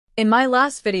In my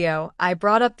last video, I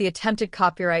brought up the attempted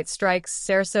copyright strikes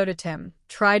Sarasota Tim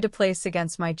tried to place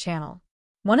against my channel.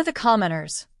 One of the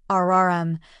commenters,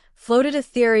 RRM, floated a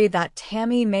theory that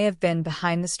Tammy may have been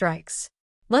behind the strikes.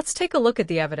 Let's take a look at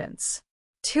the evidence.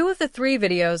 2 of the 3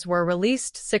 videos were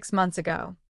released 6 months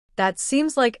ago. That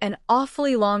seems like an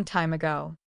awfully long time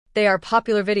ago. They are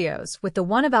popular videos, with the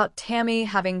one about Tammy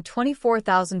having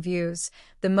 24,000 views,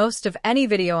 the most of any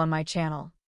video on my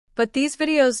channel. But these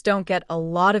videos don't get a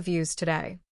lot of views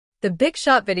today. The Big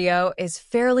Shot video is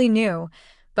fairly new,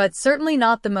 but certainly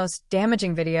not the most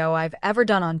damaging video I've ever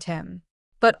done on Tim.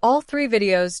 But all 3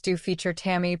 videos do feature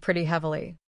Tammy pretty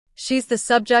heavily. She's the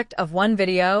subject of one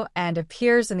video and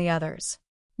appears in the others.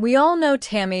 We all know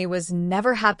Tammy was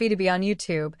never happy to be on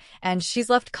YouTube, and she's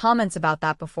left comments about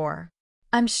that before.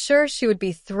 I'm sure she would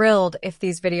be thrilled if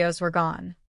these videos were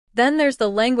gone. Then there's the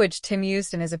language Tim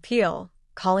used in his appeal,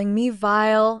 calling me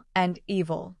vile and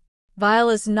evil. Vile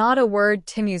is not a word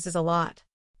Tim uses a lot,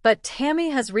 but Tammy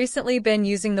has recently been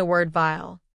using the word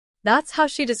vile. That's how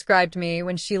she described me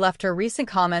when she left her recent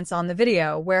comments on the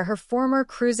video where her former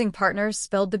cruising partner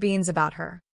spilled the beans about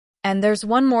her. And there's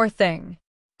one more thing.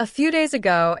 A few days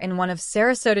ago, in one of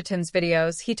Sarasota Tim's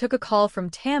videos, he took a call from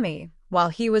Tammy while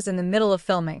he was in the middle of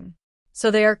filming.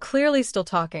 So they are clearly still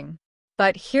talking.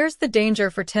 But here's the danger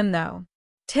for Tim, though.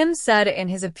 Tim said in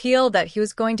his appeal that he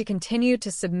was going to continue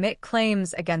to submit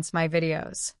claims against my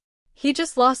videos. He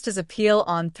just lost his appeal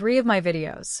on 3 of my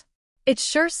videos. It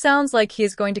sure sounds like he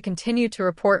is going to continue to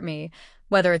report me,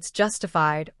 whether it's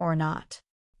justified or not.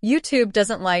 YouTube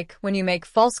doesn't like when you make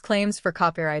false claims for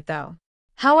copyright, though.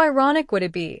 How ironic would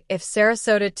it be if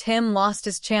Sarasota Tim lost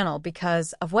his channel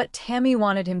because of what Tammy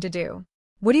wanted him to do?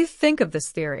 What do you think of this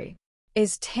theory?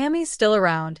 Is Tammy still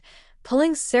around,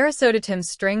 pulling Sarasota Tim's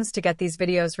strings to get these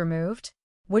videos removed?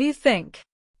 What do you think?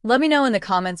 Let me know in the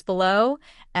comments below,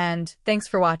 and thanks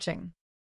for watching.